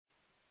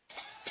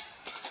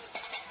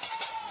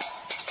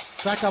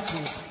Track up,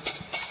 please.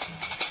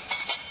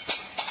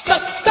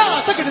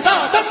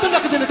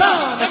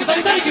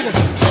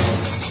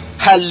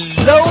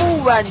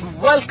 Hello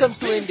and welcome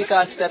to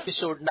IndyCast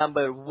episode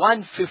number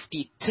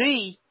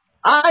 153.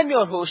 I'm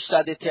your host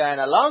Aditya and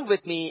along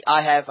with me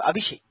I have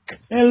Abhishek.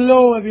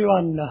 Hello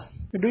everyone.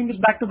 We're doing this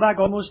back to back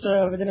almost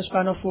within a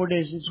span of 4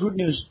 days. It's good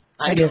news.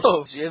 I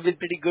know. You've been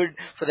pretty good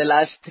for the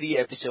last 3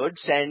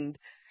 episodes and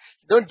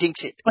don't jinx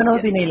it.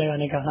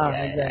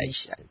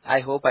 I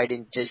hope I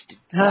didn't just...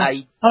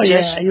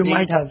 You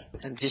might have.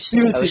 I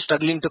was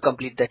struggling to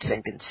complete that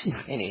sentence.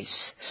 Anyways.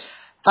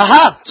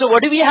 So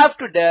what do we have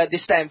to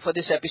this time for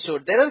this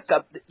episode?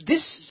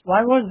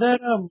 Why was there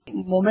a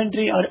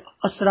momentary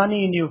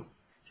Asrani in you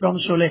from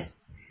Sholay?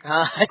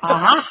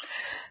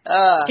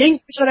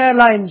 Kingfisher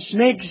Airlines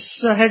makes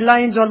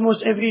headlines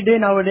almost every day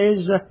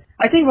nowadays.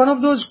 I think one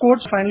of those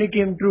quotes finally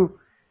came true.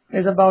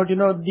 Is about,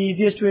 the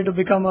easiest way to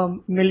become a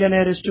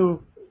millionaire is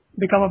to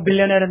become a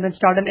billionaire and then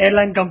start an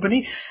airline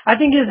company. I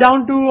think he's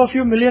down to a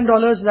few $1 million.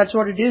 That's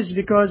what it is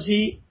because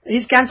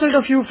he's cancelled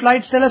a few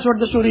flights. Tell us what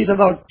the story is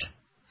about.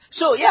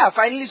 So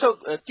finally,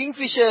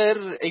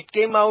 Kingfisher, it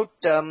came out,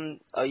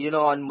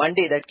 on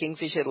Monday that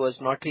Kingfisher was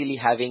not really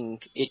having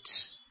its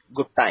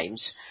good times.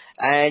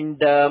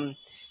 And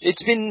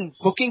it's been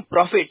booking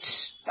profits.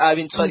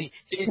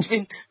 It's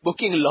been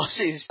booking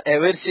losses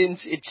ever since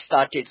it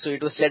started. So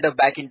it was set up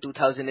back in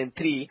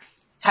 2003.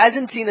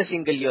 Hasn't seen a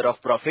single year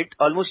of profit.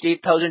 Almost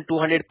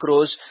 8,200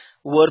 crores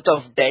worth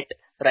of debt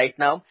right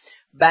now.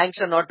 Banks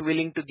are not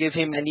willing to give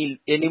him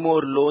any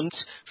more loans.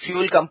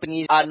 Fuel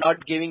companies are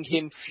not giving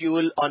him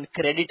fuel on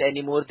credit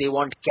anymore. They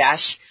want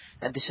cash.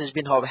 And this has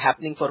been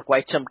happening for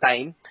quite some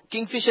time.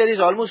 Kingfisher is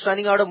almost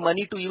running out of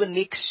money to even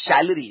make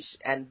salaries.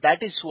 And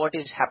that is what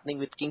is happening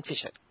with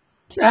Kingfisher.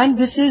 And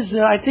this is,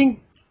 I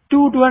think,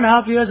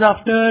 2.5 years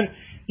after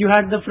you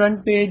had the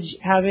front page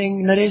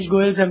having Naresh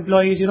Goyal's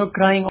employees,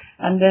 crying.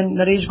 And then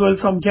Naresh Goyal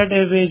from Jet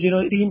Airways,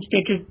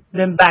 reinstated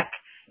them back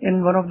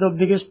in one of the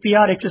biggest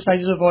PR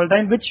exercises of all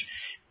time, which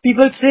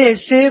people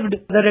say saved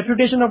the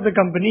reputation of the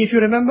company. If you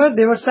remember,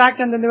 they were sacked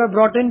and then they were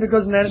brought in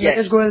because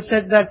Naresh Goyal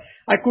said that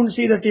I couldn't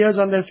see the tears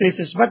on their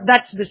faces. But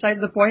that's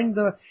beside the point.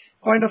 The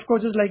point, of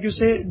course, is like you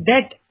say,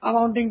 debt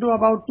amounting to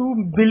about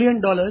 $2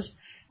 billion.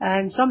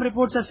 And some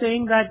reports are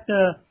saying that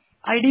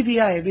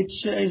IDBI,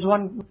 which is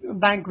one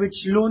bank which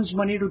loans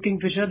money to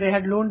Kingfisher, they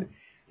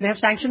have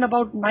sanctioned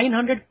about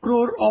 900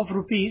 crore of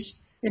rupees,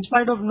 in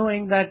spite of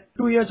knowing that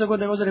 2 years ago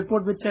there was a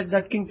report which said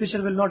that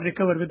Kingfisher will not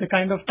recover with the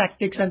kind of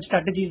tactics and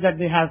strategies that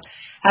they have.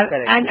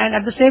 And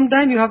at the same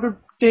time, you have to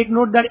take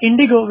note that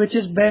Indigo, which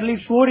is barely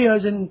 4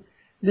 years in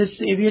this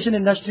aviation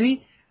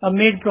industry,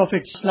 made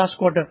profits last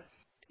quarter.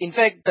 In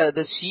fact,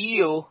 the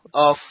CEO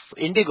of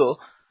Indigo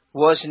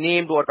was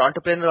named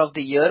Entrepreneur of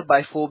the Year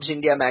by Forbes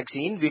India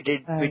magazine. We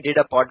did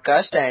a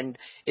podcast, and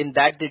in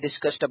that they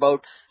discussed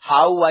about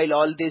how while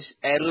all these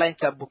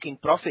airlines are booking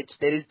profits,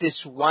 there is this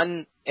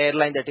one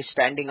airline that is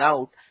standing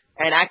out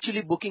and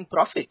actually booking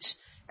profits.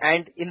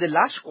 And in the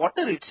last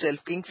quarter itself,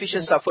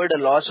 Kingfisher suffered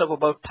a loss of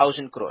about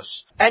 1,000 crores.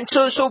 And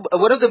so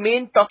one of the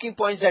main talking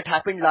points that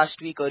happened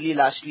early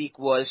last week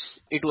was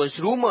it was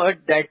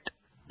rumored that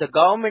the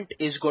government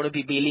is going to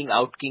be bailing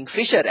out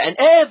Kingfisher, and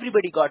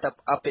everybody got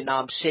up in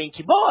arms saying,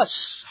 boss,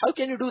 how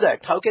can you do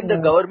that? How can the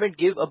government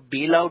give a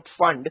bailout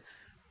fund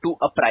to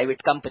a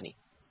private company?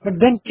 But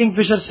then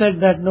Kingfisher said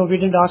that, no, we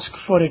didn't ask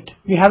for it.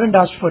 We haven't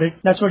asked for it.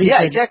 That's what he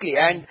said. Yeah, exactly.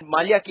 And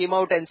Mallya came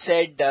out and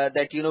said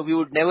that, we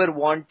would never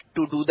want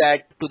to do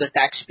that to the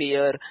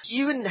taxpayer.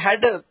 He even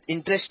had an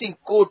interesting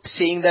quote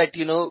saying that,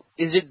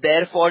 is it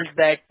their fault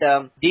that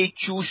they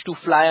choose to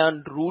fly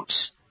on routes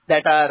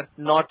that are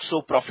not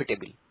so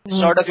profitable?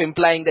 Sort of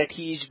implying that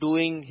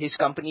his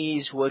company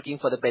is working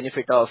for the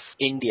benefit of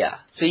India.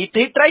 So he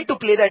tried to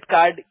play that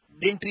card,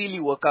 didn't really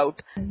work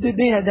out.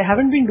 They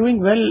haven't been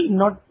doing well,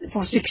 not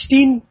for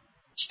 16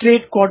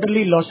 straight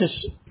quarterly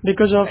losses.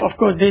 Because of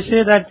course, they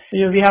say that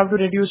we have to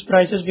reduce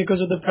prices because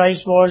of the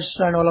price wars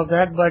and all of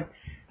that. But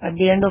at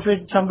the end of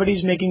it,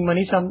 somebody's making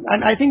money.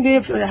 And I think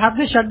have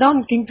they shut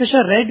down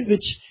Kingfisher Red,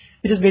 which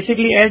is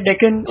basically Air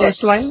Deccan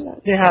erstwhile?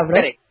 They have,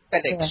 right? Correct.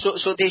 Yeah.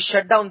 So they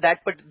shut down that,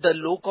 but the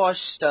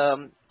low-cost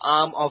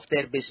arm of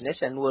their business,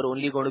 and were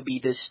only going to be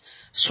this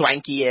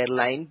swanky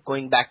airline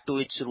going back to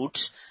its roots.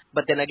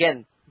 But then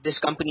again, this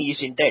company is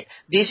in debt.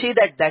 They say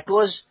that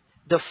was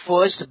the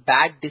first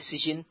bad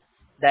decision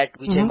that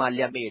Vijay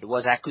Mallya made,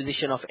 was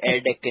acquisition of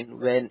Air Deccan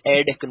when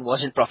Air Deccan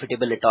wasn't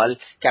profitable at all.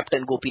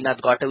 Captain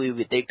Gopinath got away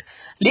with it.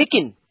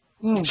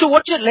 So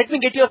let me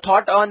get your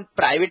thought on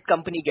private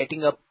company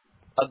getting a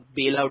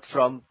bailout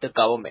from the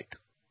government.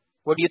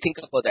 What do you think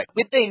about that?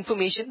 With the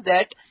information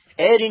that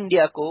Air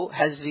India Co.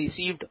 has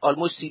received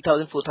almost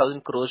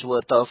 3,000-4,000 crores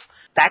worth of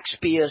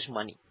taxpayers'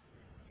 money.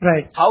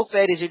 Right. How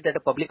fair is it that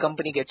a public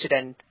company gets it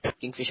and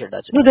Kingfisher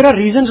doesn't? No, there are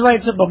reasons why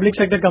it's a public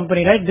sector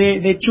company, right?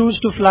 They choose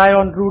to fly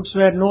on routes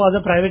where no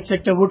other private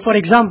sector would. For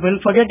example,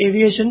 forget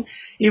aviation.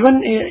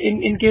 Even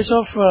in case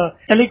of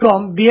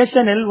telecom,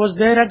 BSNL was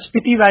there at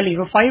Spiti Valley.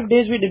 For 5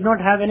 days, we did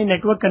not have any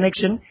network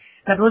connection.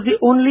 That was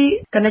the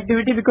only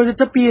connectivity because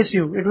it's a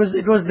PSU.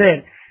 It was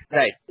there.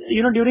 Right.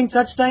 During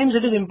such times,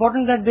 it is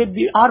important that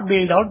they are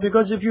bailed out,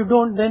 because if you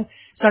don't, then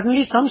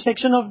suddenly some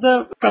section of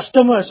the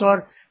customers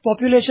or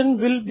population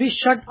will be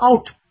shut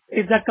out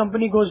if that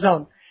company goes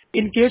down.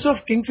 In case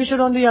of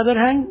Kingfisher, on the other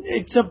hand,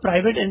 it's a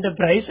private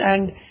enterprise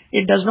and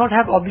it does not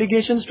have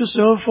obligations to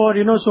serve for,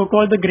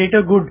 so-called the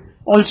greater good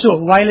also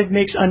while it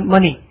makes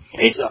money.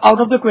 It's out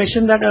of the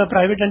question that a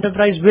private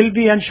enterprise will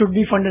be and should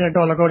be funded at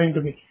all, according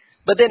to me.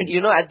 But then,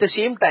 at the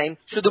same time,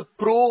 so the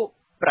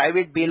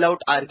pro-private bailout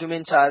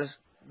arguments are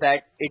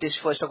that it is,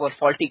 first of all,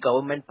 faulty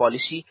government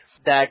policy,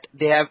 that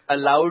they have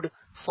allowed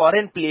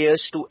foreign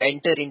players to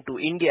enter into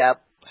India,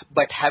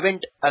 but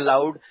haven't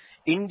allowed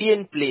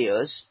Indian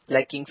players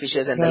like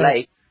Kingfishers and the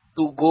like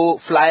to go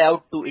fly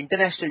out to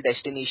international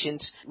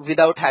destinations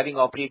without having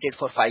operated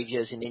for 5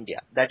 years in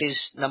India. That is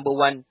number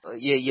one,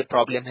 ye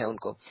problem hai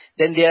unko.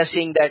 Then they are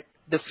saying that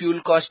the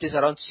fuel cost is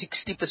around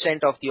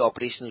 60% of the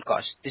operational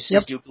cost. This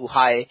is due to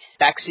high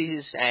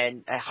taxes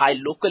and high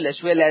local as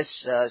well as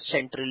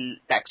central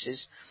taxes.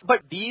 But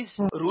these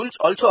rules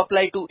also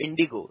apply to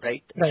Indigo,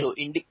 right?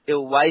 So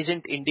why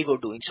isn't Indigo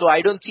doing? So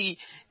I don't see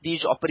these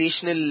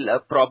operational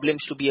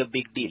problems to be a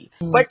big deal.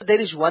 But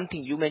there is one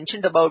thing you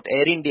mentioned about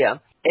Air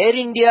India. Air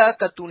India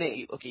ka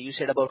tune, okay, you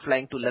said about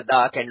flying to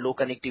Ladakh and low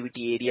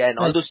connectivity area and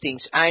all those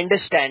things. I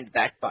understand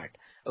that part.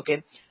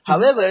 Okay.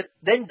 However,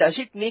 then does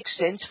it make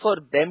sense for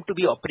them to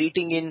be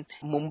operating in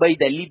Mumbai,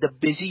 Delhi, the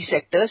busy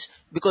sectors?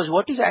 Because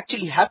what is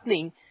actually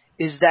happening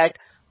is that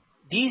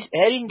these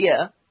Air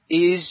India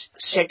is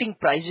setting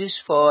prices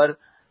for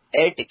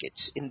air tickets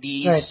in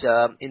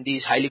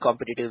these highly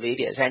competitive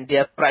areas, and they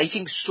are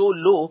pricing so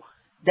low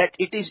that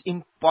it is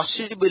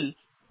impossible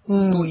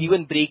to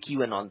even break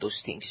even on those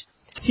things.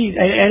 See,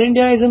 Air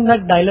India is in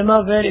that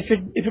dilemma where if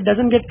it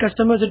doesn't get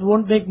customers, it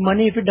won't make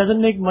money. If it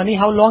doesn't make money,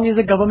 how long is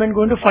the government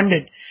going to fund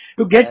it?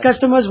 To get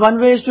customers,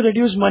 one way is to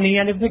reduce money,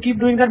 and if they keep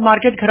doing that,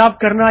 market kharab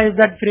karna is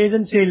that phrase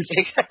in sales.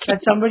 Exactly.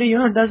 That somebody,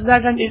 does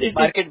that and it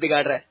market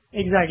bigad raha hai.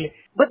 Exactly.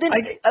 But then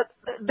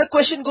the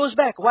question goes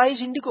back, why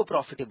is Indigo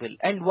profitable?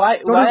 And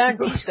why aren't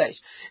these guys?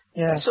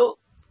 Yeah. So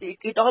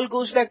it all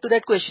goes back to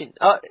that question.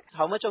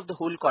 How much of the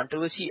whole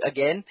controversy,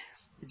 again,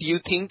 do you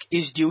think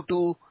is due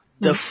to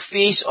the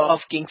face of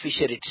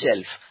Kingfisher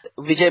itself,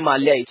 Vijay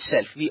Mallya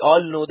itself? We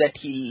all know that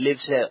he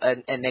lives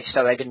an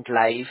extravagant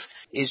life,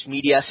 is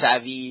media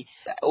savvy,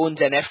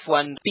 owns an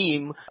F1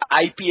 team,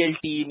 IPL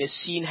team, is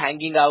seen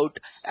hanging out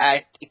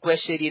at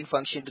equestrian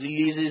function,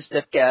 releases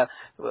the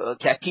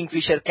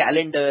Kingfisher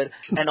calendar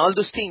and all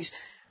those things.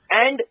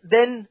 And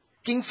then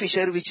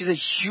Kingfisher, which is a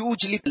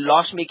hugely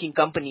loss-making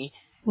company,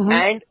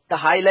 and the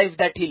high life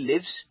that he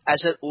lives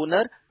as an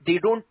owner, they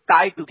don't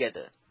tie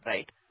together,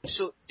 right?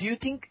 So, do you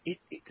think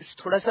it's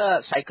thoda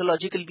sa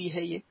psychological bhi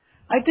hai ye?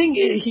 I think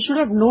he should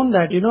have known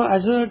that,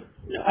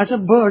 as a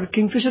bird,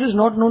 Kingfisher is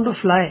not known to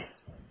fly.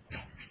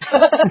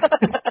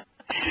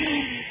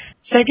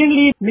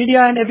 Secondly,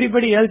 media and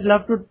everybody else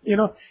love to,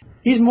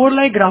 he's more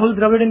like Rahul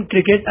Dravid in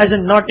cricket, as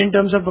in not in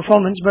terms of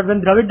performance, but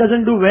when Dravid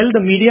doesn't do well, the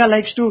media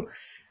likes to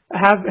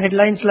have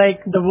headlines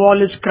like the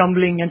wall is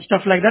crumbling and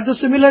stuff like that. So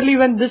similarly,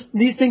 when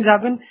these things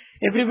happen,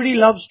 everybody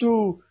loves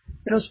to,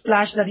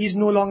 splash that he's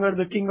no longer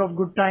the king of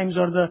good times,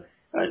 or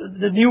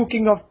the new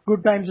king of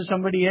good times is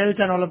somebody else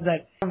and all of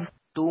that.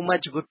 Too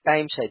much good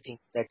times, I think,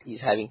 that he's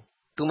having.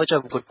 Too much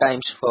of good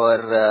times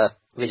for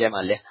Vijay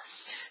Mallya.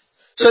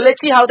 So let's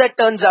see how that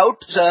turns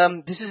out.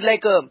 This is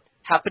like a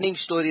happening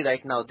story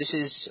right now. This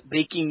is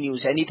breaking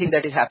news. Anything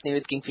that is happening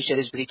with Kingfisher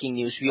is breaking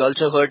news. We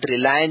also heard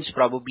Reliance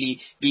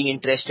probably being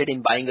interested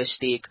in buying a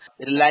stake.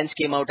 Reliance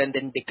came out and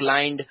then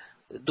declined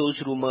those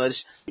rumors.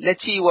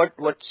 Let's see what's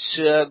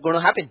going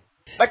to happen.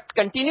 But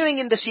continuing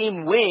in the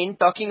same vein,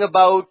 talking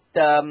about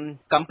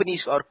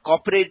companies or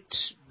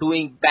corporates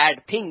doing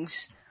bad things,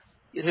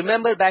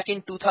 remember back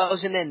in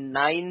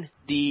 2009,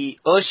 the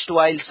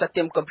erstwhile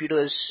Satyam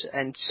Computers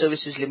and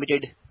Services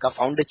Limited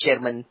founder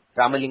chairman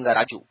Ramalinga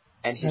Raju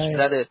and his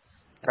brother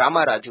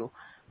Rama Raju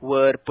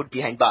were put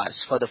behind bars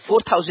for the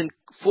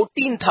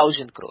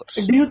 14,000 crores.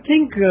 Do you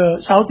think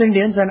South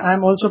Indians, and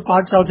I'm also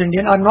part South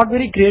Indian, are not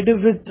very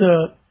creative with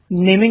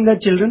naming their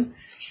children?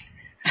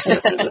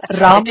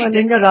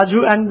 Ramalinga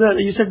Raju, and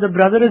you said the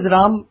brother is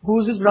Ram.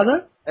 Who's his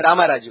brother?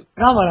 Rama Raju.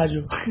 Rama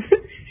Raju.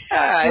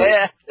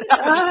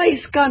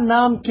 Iska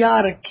naam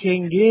kya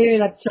rakhenge?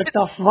 That's a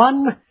tough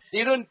one.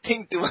 You don't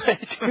think too much.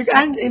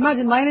 And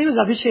imagine, my name is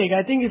Abhishek.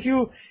 I think if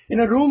you, in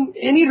a room,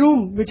 any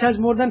room which has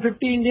more than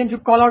 50 Indians, you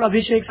call out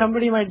Abhishek,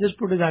 somebody might just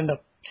put his hand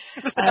up.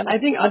 And I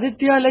think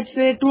Aditya, let's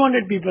say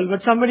 200 people,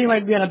 but somebody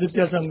might be an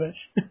Aditya somewhere.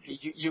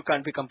 You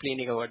can't be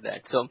complaining about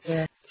that.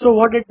 So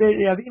what did they,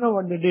 we know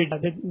what they did.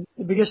 The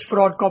biggest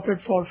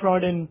corporate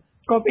fraud in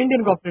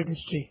Indian corporate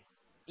history.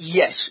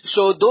 Yes.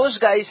 So those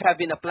guys have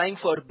been applying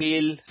for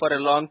bail for a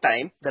long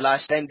time. The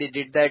last time they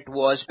did that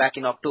was back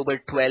in October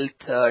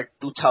 12th,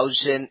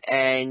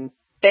 2010.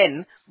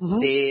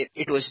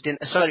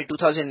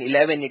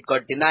 2011 it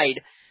got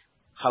denied.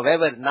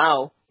 However,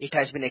 now it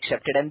has been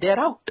accepted and they're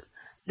out.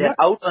 They're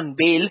out on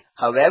bail.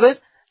 However,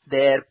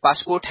 their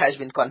passport has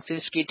been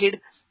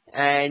confiscated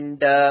and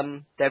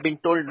they've been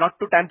told not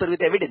to tamper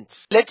with evidence.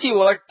 Let's see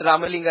what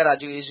Ramalinga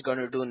Raju is going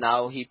to do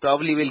now. He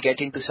probably will get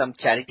into some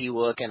charity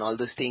work and all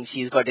those things.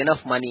 He's got enough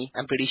money,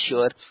 I'm pretty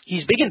sure.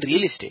 He's big in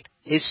real estate.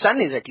 His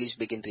son is at least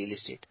big in real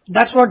estate.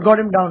 That's what got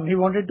him down. He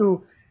wanted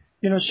to,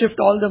 shift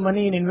all the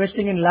money in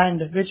investing in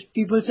land, which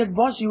people said,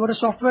 boss, you were a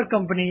software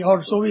company,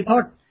 or so we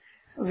thought.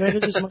 Where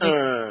is this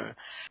money?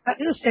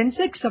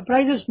 Sensex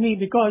surprises me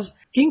because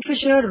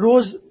Kingfisher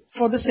rose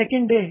for the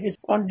second day.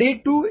 On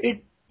day 2,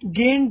 it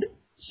gained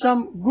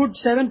some good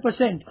 7%.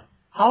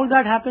 How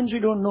that happens, we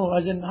don't know.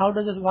 As in,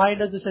 why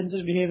does the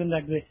Sensex behave in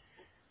that way?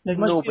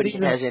 Nobody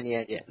has any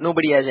idea.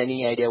 Nobody has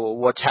any idea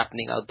what's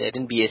happening out there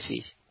in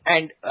BSEs.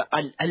 And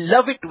I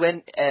love it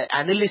when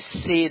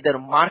analysts say the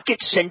market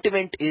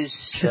sentiment is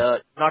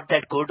not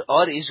that good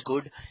or is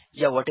good.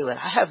 Yeah, whatever.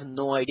 I have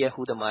no idea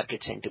who the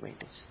market sentiment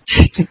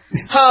is.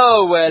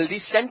 Oh, well,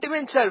 these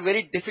sentiments are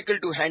very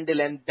difficult to handle,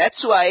 and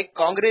that's why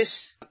Congress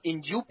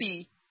in UP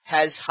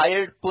has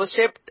hired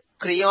Percept,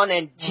 Crayon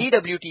and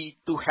GWT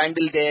to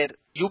handle their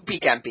UP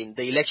campaign,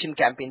 the election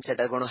campaigns that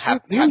are going to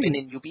happen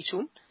in UP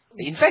soon.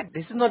 In fact,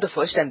 this is not the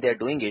first time they're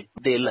doing it.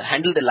 They'll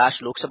handle the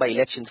last Lok Sabha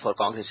elections for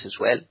Congress as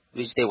well,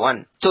 which they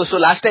won. So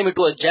last time it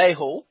was Jai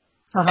Ho,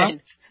 and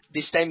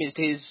this time it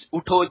is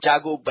Utho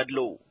Jago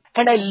Badlo.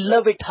 And I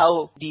love it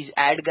how these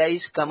ad guys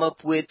come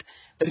up with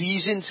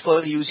reasons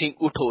for using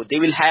Utho. They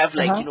will have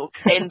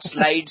 10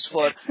 slides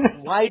for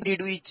why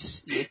did we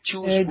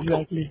choose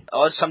Utho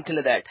or something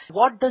like that.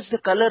 What does the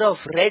color of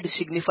red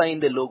signify in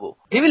the logo?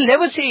 They will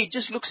never say it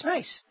just looks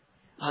nice.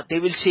 They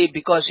will say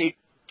because it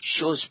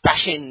shows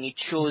passion, it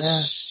shows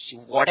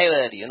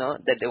whatever,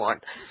 that they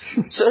want.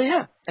 So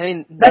yeah, I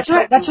mean, that's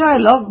why I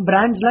love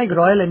brands like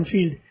Royal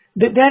Enfield.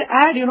 Their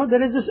ad,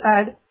 there is this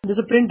ad, there's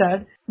a print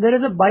ad, there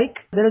is a bike,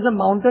 there is a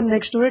mountain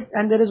next to it,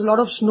 and there is a lot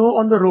of snow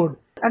on the road.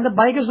 And the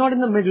bike is not in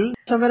the middle,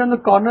 somewhere on the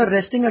corner,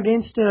 resting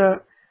against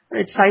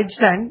its side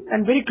stand,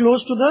 and very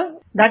close to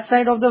that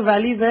side of the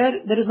valley where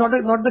there is not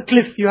the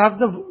cliff. You have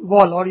the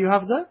wall, or you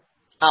have the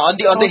on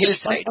the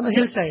hillside. On the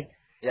hillside.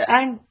 Yeah.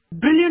 And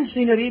brilliant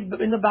scenery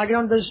in the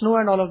background. There's snow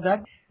and all of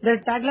that.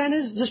 Their tagline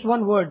is just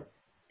one word: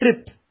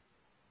 trip.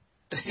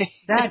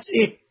 That's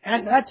it,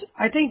 and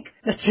I think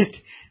that's it.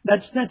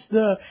 That's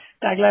the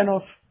tagline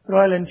of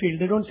Royal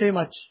Enfield. They don't say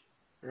much.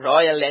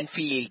 Royal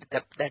Enfield,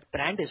 that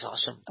brand is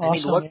awesome. I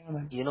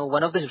mean,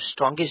 one of the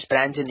strongest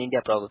brands in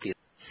India probably.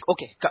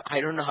 Okay,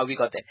 I don't know how we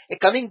got there.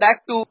 Coming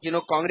back to,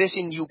 Congress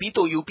in UP,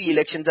 so UP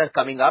elections are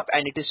coming up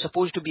and it is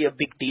supposed to be a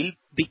big deal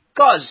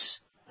because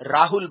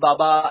Rahul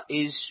Baba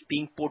is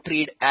being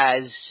portrayed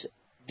as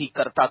the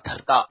Karta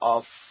Dharta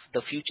of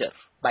the future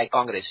by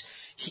Congress.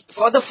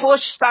 For the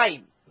first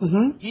time,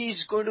 he is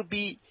going to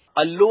be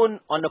alone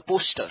on a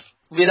poster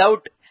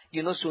without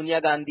Sonia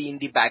Gandhi in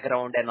the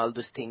background and all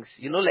those things.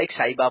 Like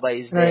Sai Baba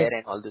is there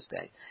and all those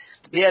things.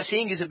 They are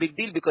saying it's a big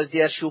deal because they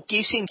are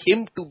showcasing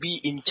him to be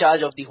in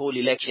charge of the whole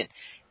election.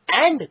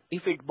 And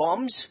if it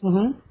bombs,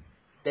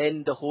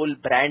 then the whole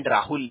brand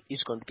Rahul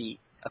is going to be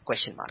a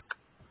question mark.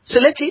 So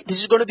let's see. This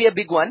is going to be a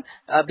big one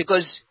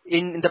because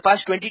in the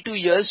past 22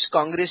 years,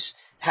 Congress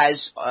has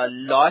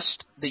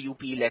lost the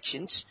UP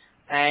elections.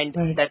 And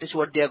that is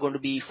what they are going to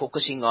be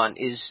focusing on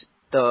is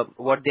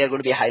what they are going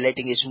to be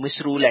highlighting is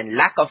misrule and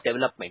lack of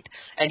development.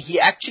 And he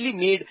actually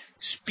made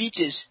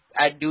speeches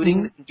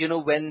during,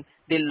 when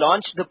they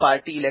launched the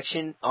party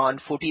election on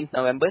 14th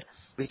November,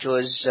 which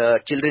was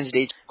Children's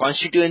Day.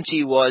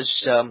 Constituency was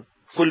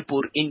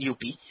Fulpur in UP.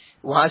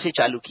 Wahan se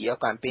chalu kiya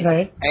campaign.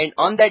 Right. And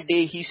on that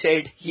day, he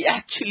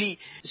actually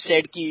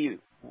said,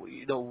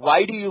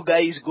 why do you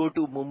guys go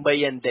to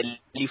Mumbai and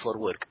Delhi for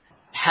work?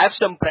 Have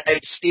some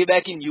pride, stay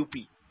back in UP.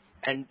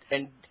 And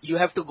you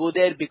have to go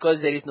there because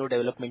there is no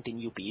development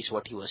in UP, is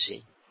what he was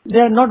saying. They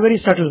are not very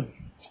subtle.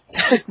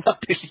 Not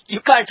really.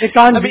 You can't. It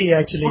can't be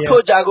actually.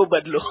 Utho Jago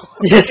Badlo.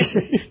 Yes.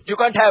 You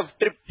can't have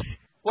trip.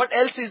 What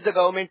else is the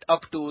government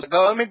up to? The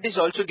government is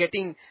also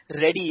getting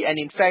ready and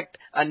in fact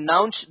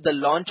announced the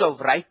launch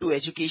of Right to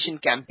Education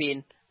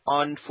campaign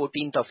on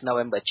 14th of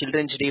November.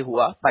 Children's Day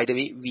hua. By the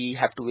way, we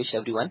have to wish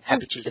everyone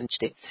Happy Children's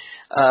Day.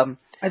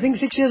 I think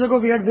 6 years ago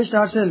we had wished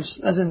ourselves,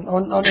 as in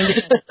on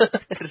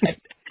right.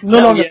 No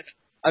longer.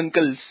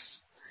 Uncles.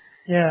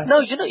 Yeah. No,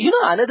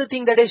 another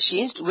thing that has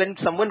changed when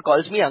someone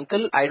calls me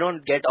uncle, I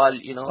don't get all,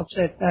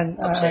 upset and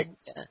upset.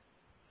 Yeah.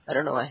 I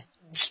don't know why.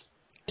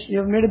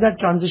 You've made that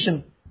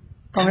transition.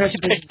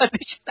 Congratulations.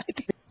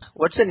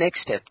 What's the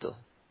next step though?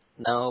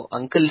 Now,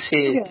 uncle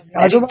say,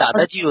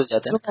 Dadaji ho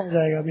jata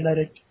na.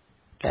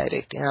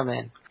 Direct, yeah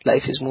man.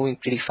 Life is moving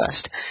pretty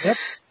fast. Yep.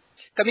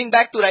 Coming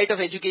back to Right of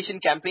Education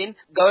campaign,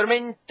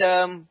 government,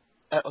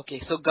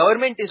 so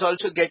government is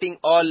also getting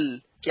all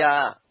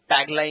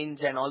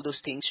taglines and all those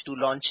things to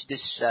launch this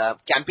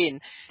campaign.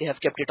 They have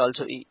kept it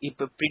also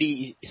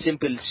pretty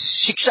simple.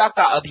 Shiksha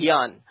Ka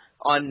Abhiyan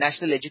on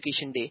National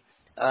Education Day.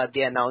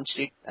 They announced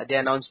it. They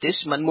announced this.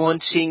 Manmohan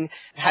Singh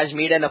has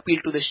made an appeal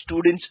to the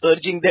students,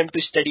 urging them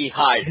to study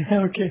hard.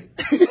 Okay.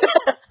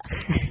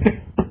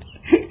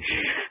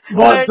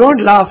 Boss,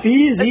 don't laugh. He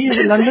is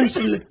London's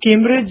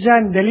Cambridge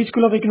and Delhi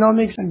School of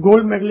Economics and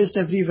gold medalist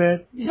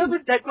everywhere. Yeah,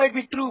 but that might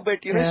be true.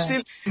 But Yeah.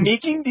 still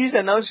making these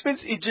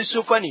announcements is just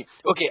so funny.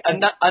 Okay,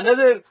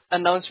 another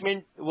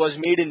announcement was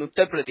made in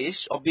Uttar Pradesh,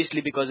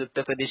 obviously because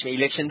Uttar Pradesh mein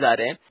elections are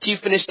rahe.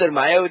 Chief Minister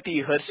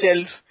Mayawati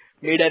herself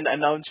made an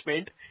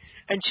announcement,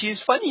 and she's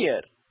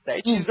funnier,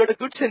 right? She's got a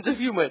good sense of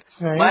humor.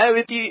 Right.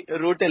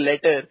 Mayawati wrote a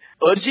letter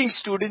urging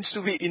students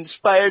to be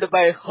inspired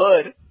by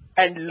her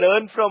and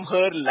learn from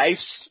her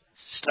life's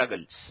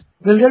struggles.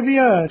 Will there be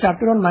a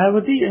chapter on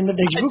Mayawati in the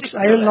textbooks?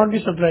 think I will so. not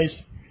be surprised.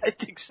 I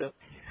think so.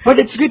 But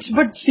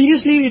but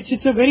seriously,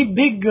 it's a very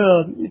big,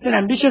 it's an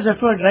ambitious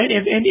effort, right?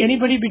 If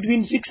anybody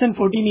between 6 and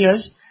 14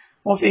 years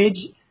of age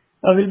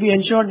will be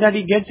ensured that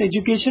he gets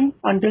education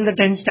until the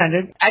 10th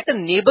standard. At a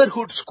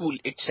neighborhood school,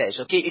 it says,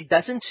 okay? It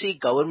doesn't say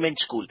government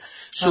school.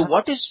 So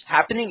what is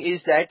happening is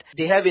that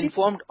they have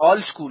informed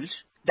all schools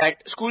that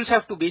schools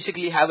have to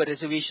basically have a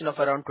reservation of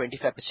around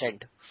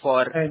 25%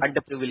 for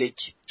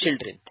underprivileged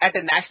children. At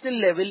a national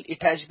level,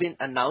 it has been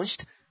announced,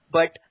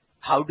 but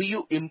how do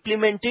you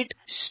implement it?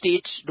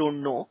 States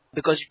don't know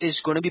because it is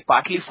going to be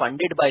partly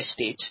funded by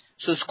states.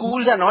 So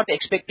schools are not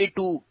expected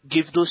to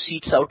give those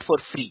seats out for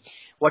free.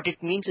 What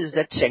it means is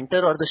that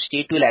center or the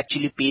state will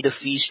actually pay the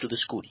fees to the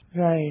school.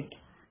 Right.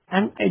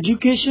 And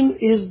education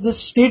is the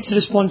state's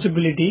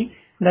responsibility.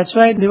 That's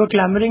why they were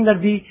clamoring that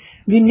we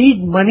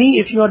need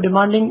money if you are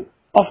demanding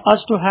of us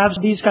to have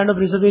these kind of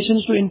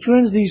reservations to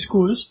influence these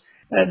schools.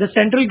 The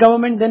central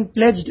government then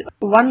pledged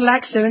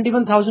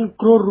 1,71,000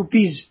 crore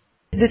rupees.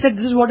 They said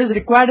this is what is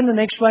required in the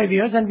next 5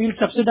 years and we'll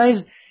subsidize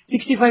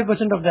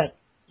 65% of that.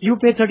 You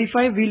pay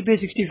 35, we'll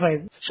pay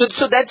 65.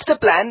 So that's the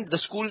plan. The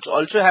schools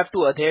also have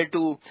to adhere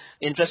to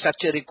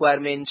infrastructure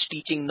requirements,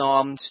 teaching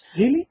norms.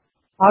 Really?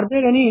 Are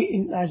there any,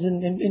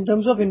 in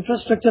terms of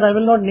infrastructure, I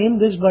will not name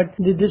this, but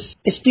this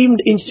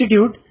esteemed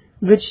institute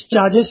which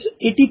charges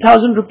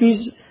 80,000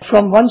 rupees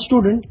from one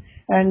student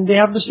and they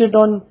have to sit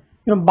on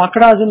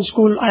bakras in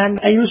school, and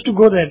I used to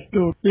go there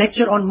to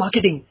lecture on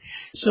marketing.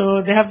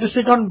 So they have to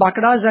sit on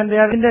bakras and they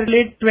are in their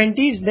late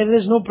 20s. There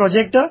is no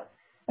projector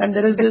and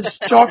there is this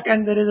chalk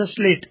and there is a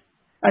slate,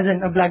 as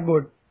in a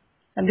blackboard.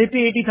 And they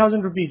pay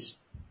 80,000 rupees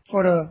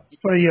for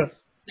a year.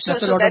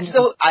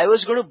 I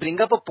was going to bring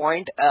up a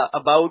point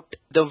about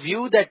the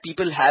view that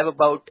people have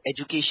about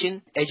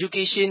education.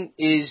 Education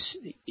is,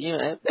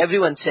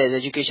 everyone says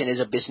education is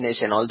a business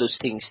and all those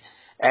things.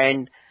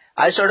 And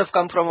I sort of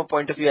come from a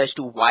point of view as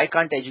to why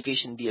can't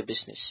education be a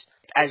business?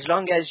 As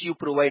long as you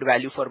provide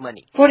value for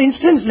money. For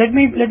instance, let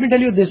me tell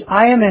you this.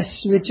 IMS,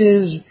 which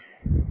is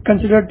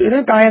considered,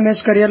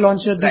 IMS Career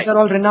Launcher, these are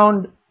all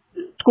renowned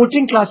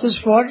coaching classes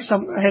for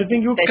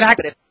helping you crack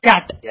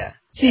CAT. Yeah.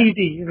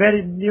 CET,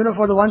 where,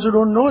 for the ones who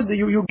don't know,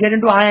 you get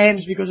into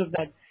IIMs because of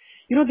that.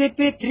 They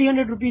pay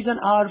 300 rupees an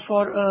hour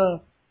for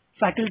a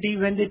faculty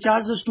when they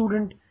charge the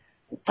student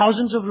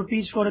thousands of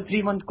rupees for a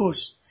 3-month course.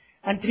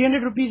 And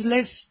 300 rupees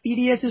less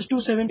TDS is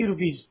 270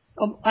 rupees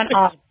an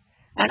hour.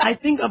 And I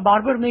think a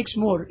barber makes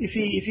more if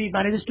he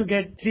manages to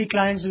get 3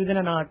 clients within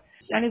an hour.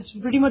 And it's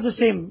pretty much the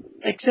same,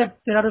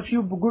 except there are a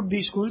few good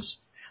B schools.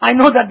 I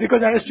know that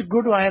because I used to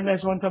go to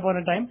IMS once upon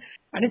a time.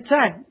 And it's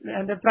sad.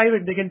 And they're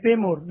private, they can pay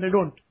more. They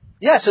don't.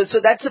 Yeah, so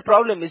that's the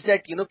problem, is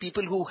that,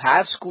 people who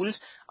have schools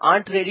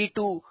aren't ready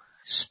to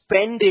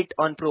spend it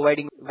on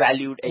providing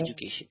valued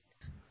education.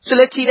 So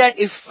let's see that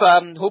if,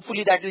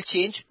 hopefully that will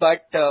change,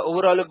 but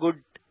overall a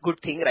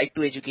good thing, right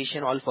to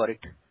education, all for it.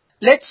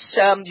 Let's,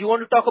 you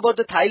want to talk about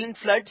the Thailand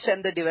floods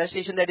and the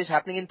devastation that is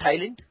happening in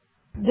Thailand?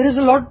 There is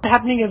a lot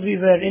happening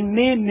everywhere. In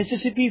May,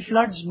 Mississippi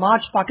floods,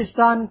 March,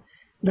 Pakistan,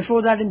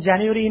 before that in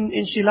January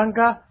in Sri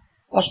Lanka,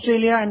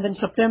 Australia, and then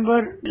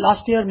September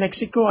last year,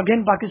 Mexico,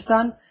 again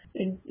Pakistan.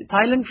 In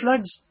Thailand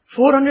floods,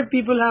 400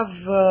 people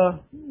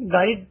have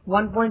died,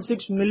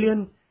 1.6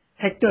 million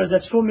hectares,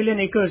 that's 4 million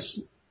acres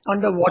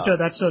underwater.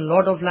 Wow. That's a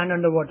lot of land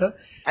underwater.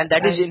 And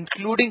that is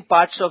including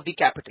parts of the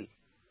capital.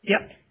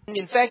 Yeah.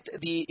 In fact,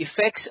 the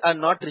effects are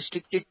not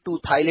restricted to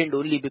Thailand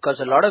only, because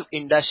a lot of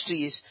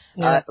industries,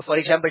 for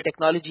example,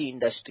 technology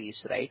industries,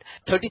 right?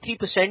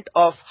 33%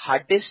 of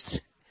hard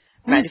disks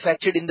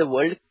manufactured in the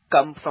world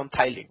come from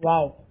Thailand.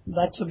 Wow,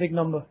 that's a big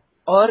number.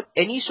 Or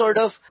any sort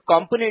of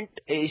component,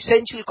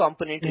 essential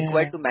component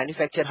required to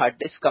manufacture hard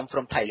disks come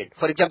from Thailand.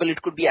 For example,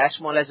 it could be as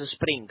small as a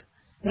spring,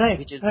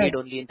 which is made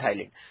only in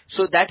Thailand.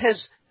 So that has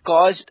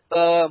caused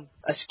a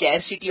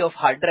scarcity of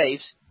hard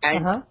drives,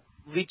 and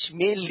which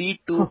may lead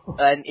to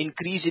an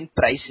increase in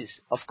prices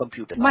of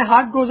computers. My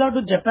heart goes out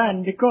to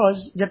Japan, because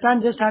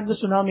Japan just had the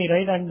tsunami,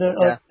 right,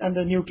 and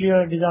the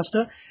nuclear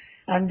disaster.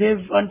 And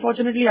they've,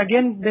 unfortunately,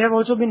 again, they have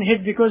also been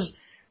hit because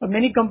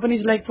many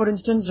companies, like for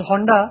instance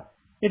Honda,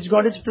 it's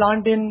got its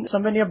plant in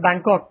somewhere near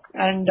Bangkok,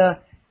 and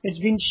it's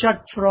been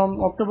shut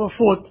from October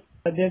 4th.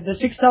 There's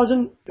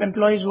 6,000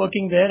 employees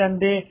working there, and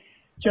they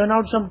churn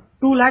out some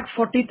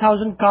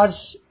 240,000 cars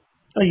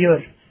a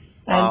year.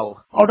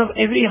 Wow. And out of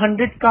every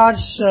 100 cars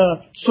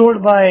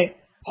sold by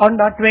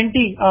Honda,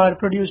 20 are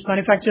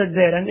manufactured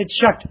there, and it's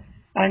shut.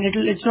 And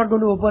it's not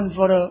going to open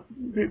for a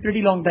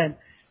pretty long time.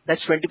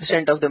 That's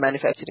 20% of the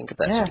manufacturing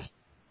capacity.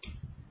 Yeah.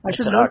 I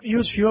should learn to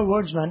use fewer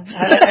words, man.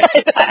 I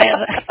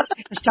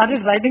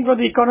started writing for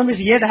The Economist,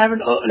 yet I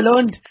haven't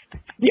learned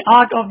the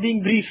art of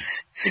being brief.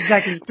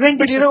 Exactly. 20.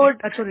 But you know what?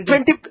 That's what it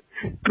 20, is.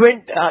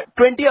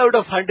 20 out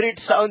of 100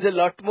 sounds a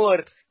lot more.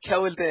 क्या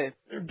बोलते हैं?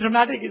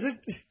 Dramatic, is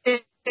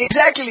it?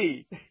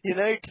 Exactly.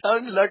 It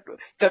sounds a lot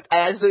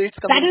as though it's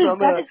coming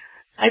from a...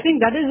 I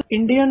think that is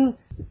Indian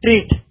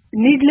trait.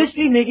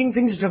 Needlessly making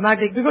things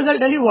dramatic. Because I'll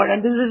tell you what,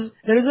 and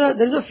there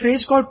is a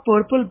phrase called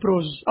purple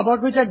prose,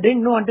 about which I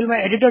didn't know until my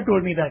editor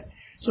told me that.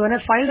 So when I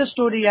filed a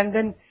story and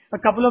then a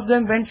couple of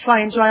them went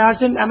fine, so I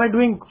asked him, am I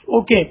doing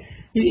okay?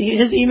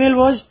 His email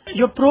was,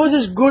 your prose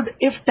is good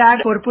if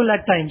tagged purple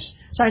at times.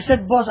 So I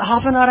said, boss,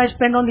 half an hour I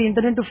spent on the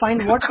internet to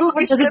find what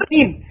does it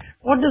mean?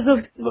 And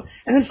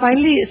then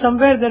finally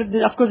somewhere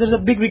of course there's a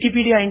big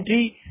Wikipedia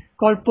entry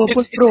called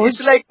purple prose.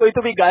 It's like koi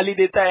to bhi gali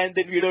deta hai and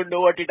then we don't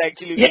know what it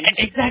actually means. Yeah,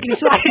 exactly.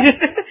 So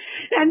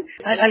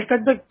I'll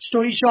cut the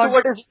story short. So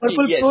what is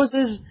purple prose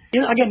is,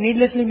 again,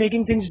 needlessly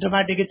making things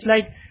dramatic. It's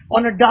like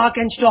on a dark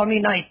and stormy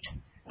night,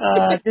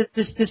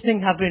 this thing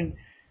happened.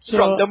 So,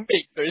 from the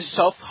makers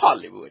of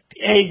Hollywood.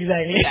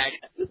 Exactly.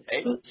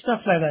 Right?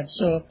 Stuff like that.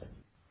 So.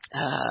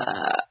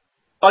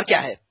 और क्या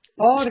है?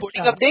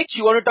 Sporting updates.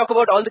 You want to talk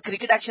about all the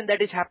cricket action that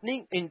is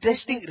happening?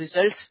 Interesting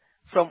results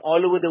from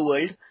all over the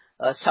world.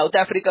 South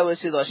Africa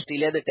versus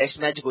Australia, the test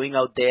match going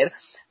out there.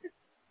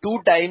 2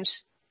 times,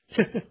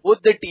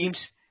 both the teams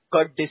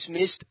got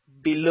dismissed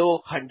below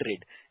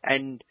 100.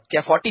 And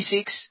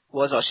 46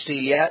 was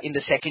Australia in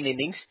the second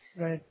innings.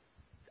 Right.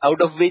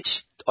 Out of which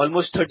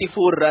almost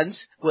 34 runs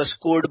were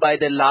scored by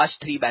the last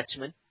 3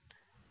 batsmen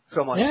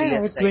from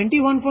Australia. Yeah,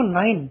 21 for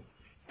 9.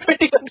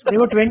 They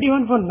were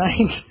 21 for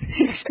 9.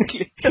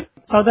 Exactly.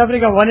 South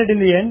Africa won it in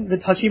the end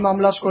with Haseem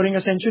Amla scoring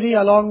a century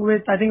along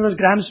with, I think it was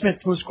Graham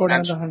Smith who scored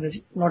another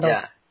 100. No doubt.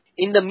 Yeah.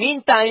 In the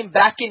meantime,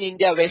 back in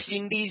India, West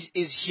Indies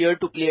is here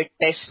to play a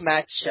test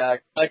match, a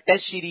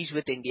test series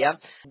with India.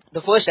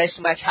 The first test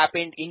match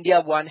happened.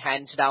 India won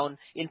hands down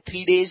in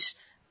 3 days.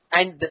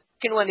 And the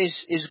second one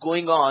is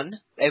going on.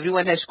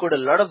 Everyone has scored a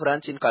lot of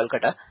runs in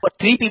Kolkata. But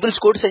 3 people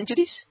scored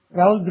centuries?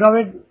 Rahul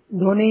Dravid,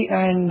 Dhoni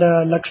and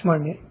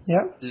Lakshman.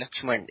 Yeah.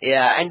 Lakshman.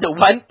 Yeah. And the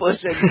one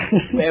person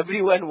who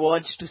everyone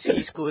wants to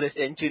see score a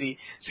century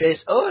says,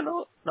 oh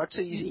no, not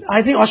so easy.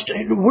 I think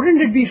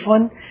wouldn't it be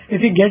fun if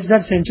he gets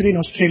that century in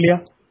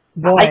Australia?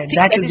 Boy, I think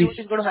that is what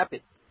is going to happen.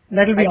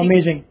 That will be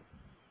amazing.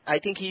 I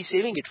think he's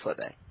saving it for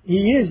that. He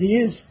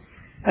is.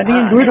 I think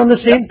he'll do it on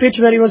the same pitch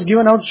where he was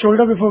given out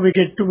shoulder before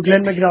wicket to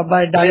Glenn McGrath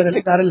by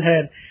Darrell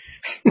Hare.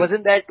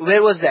 Wasn't that,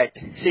 where was that?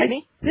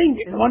 Sydney? I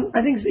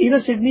think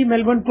either Sydney,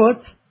 Melbourne,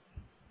 Perth.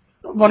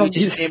 One of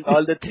these. Named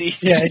all the 3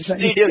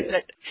 exactly. stadiums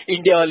that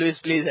India always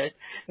plays at.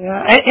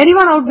 Yeah.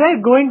 Anyone out there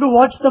going to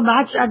watch the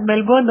match at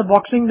Melbourne, the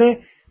Boxing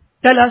Day,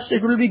 tell us.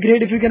 It will be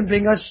great if you can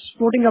bring us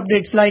sporting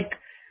updates like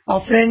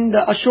our friend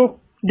Ashok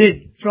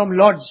did from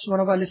Lords, one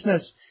of our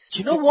listeners.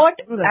 You know what?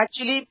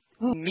 Actually,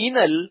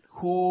 Meenal,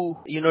 who,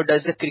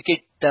 does the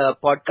cricket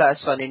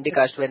podcast on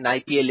Indicast when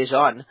IPL is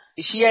on,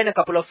 she and a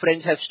couple of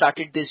friends have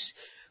started this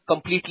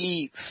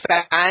completely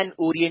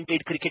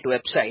fan-oriented cricket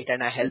website,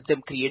 and I helped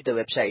them create the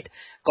website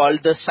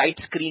called the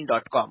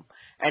sitescreen.com.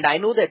 And I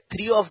know that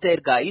 3 of their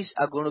guys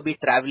are going to be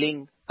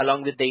traveling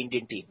along with the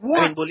Indian team.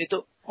 What? I mean, bole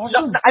to,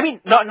 awesome.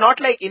 not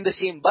like in the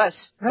same bus,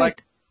 right.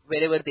 but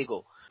wherever they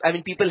go. I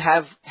mean, people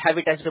have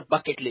it as a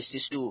bucket list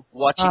is to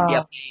watch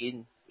India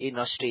play in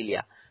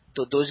Australia.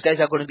 So those guys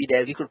are going to be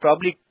there. We could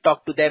probably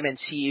talk to them and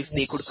see if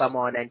they could come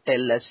on and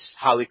tell us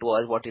how it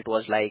was, what it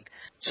was like.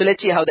 So let's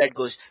see how that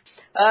goes.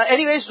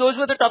 Anyways, those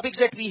were the topics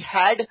that we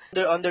had.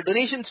 On the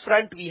donations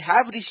front, we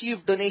have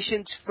received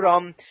donations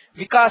from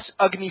Vikas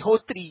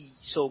Agnihotri.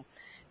 So,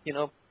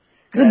 the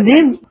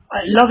name,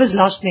 I love his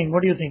last name.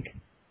 What do you think?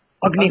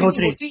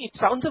 Agnihotri. It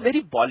sounds a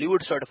very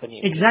Bollywood sort of a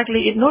name.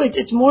 Exactly.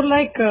 It's more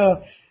like,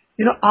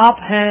 aap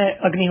hai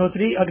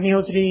Agnihotri,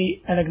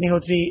 Agnihotri and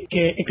Agnihotri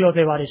ke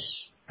iklote waris.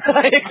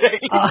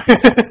 Exactly.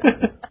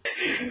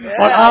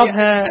 Or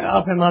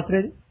aap hai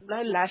Matre.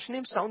 My last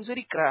name sounds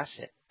very crass.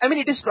 I mean,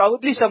 it is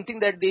probably something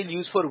that they'll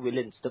use for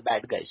villains, the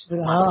bad guys.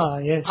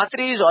 Yes.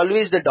 Matre is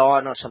always the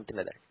Don or something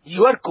like that.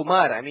 You are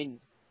Kumar. I mean,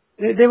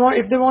 if they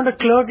want a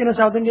clerk in a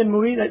South Indian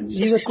movie,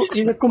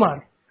 he's a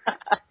Kumar.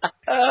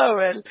 Oh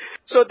well.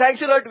 So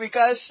thanks a lot,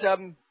 Vikas.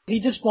 He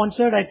just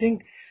sponsored, I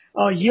think,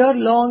 a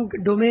year-long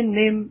domain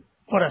name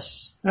for us,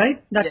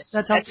 right? That's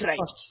how it right.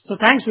 costs. So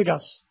thanks,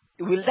 Vikas.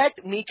 Will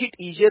that make it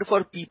easier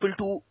for people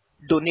to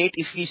donate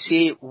if we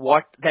say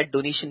what that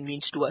donation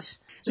means to us?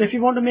 So if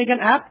you want to make an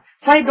app,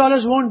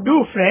 $5 won't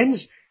do,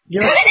 friends.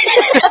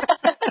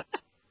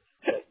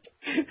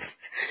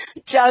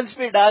 Chance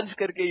pe dance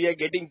karke, you are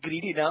getting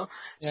greedy now.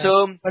 Yeah,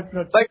 so, but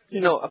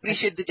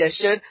appreciate the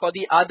gesture. For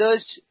the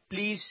others,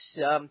 please,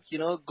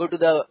 go to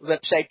the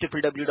website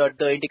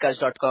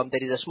www.theindicast.com.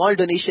 There is a small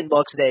donation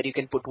box there. You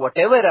can put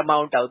whatever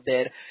amount out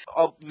there.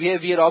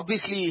 We are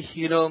obviously,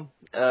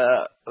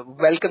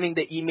 welcoming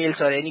the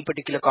emails or any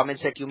particular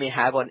comments that you may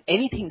have on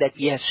anything that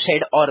we have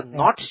said or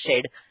not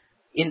said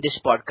in this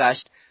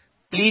podcast.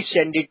 Please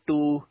send it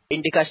to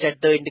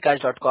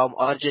indicast@theindicast.com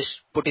or just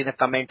put in a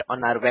comment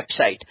on our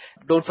website.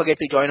 Don't forget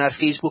to join our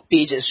Facebook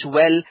page as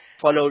well.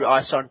 Follow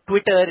us on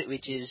Twitter,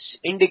 which is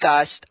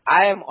Indicast.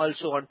 I am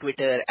also on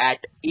Twitter at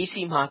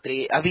AC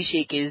Mhatre.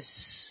 Abhishek is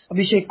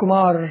Abhishek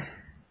Kumar.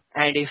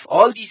 And if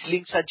all these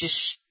links are just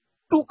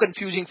too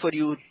confusing for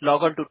you,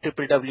 log on to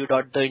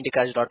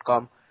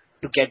www.theindicast.com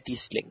to get these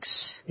links.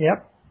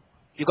 Yep.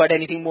 You got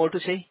anything more to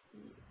say?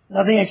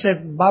 Nothing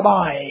except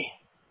bye-bye.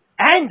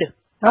 And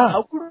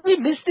how could we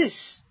miss this?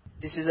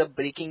 This is a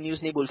breaking news,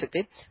 nahi bol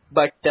sakte.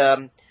 But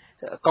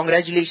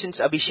congratulations,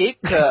 Abhishek.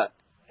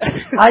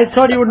 I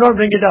thought you would not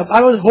bring it up.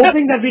 I was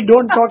hoping that we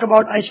don't talk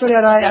about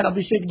Aishwarya Rai and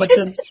Abhishek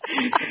Bachchan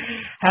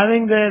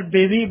having their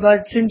baby,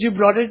 but since you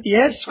brought it,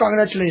 yes,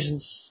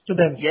 congratulations to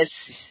them. Yes,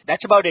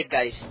 that's about it,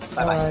 guys.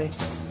 Bye-bye.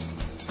 Bye.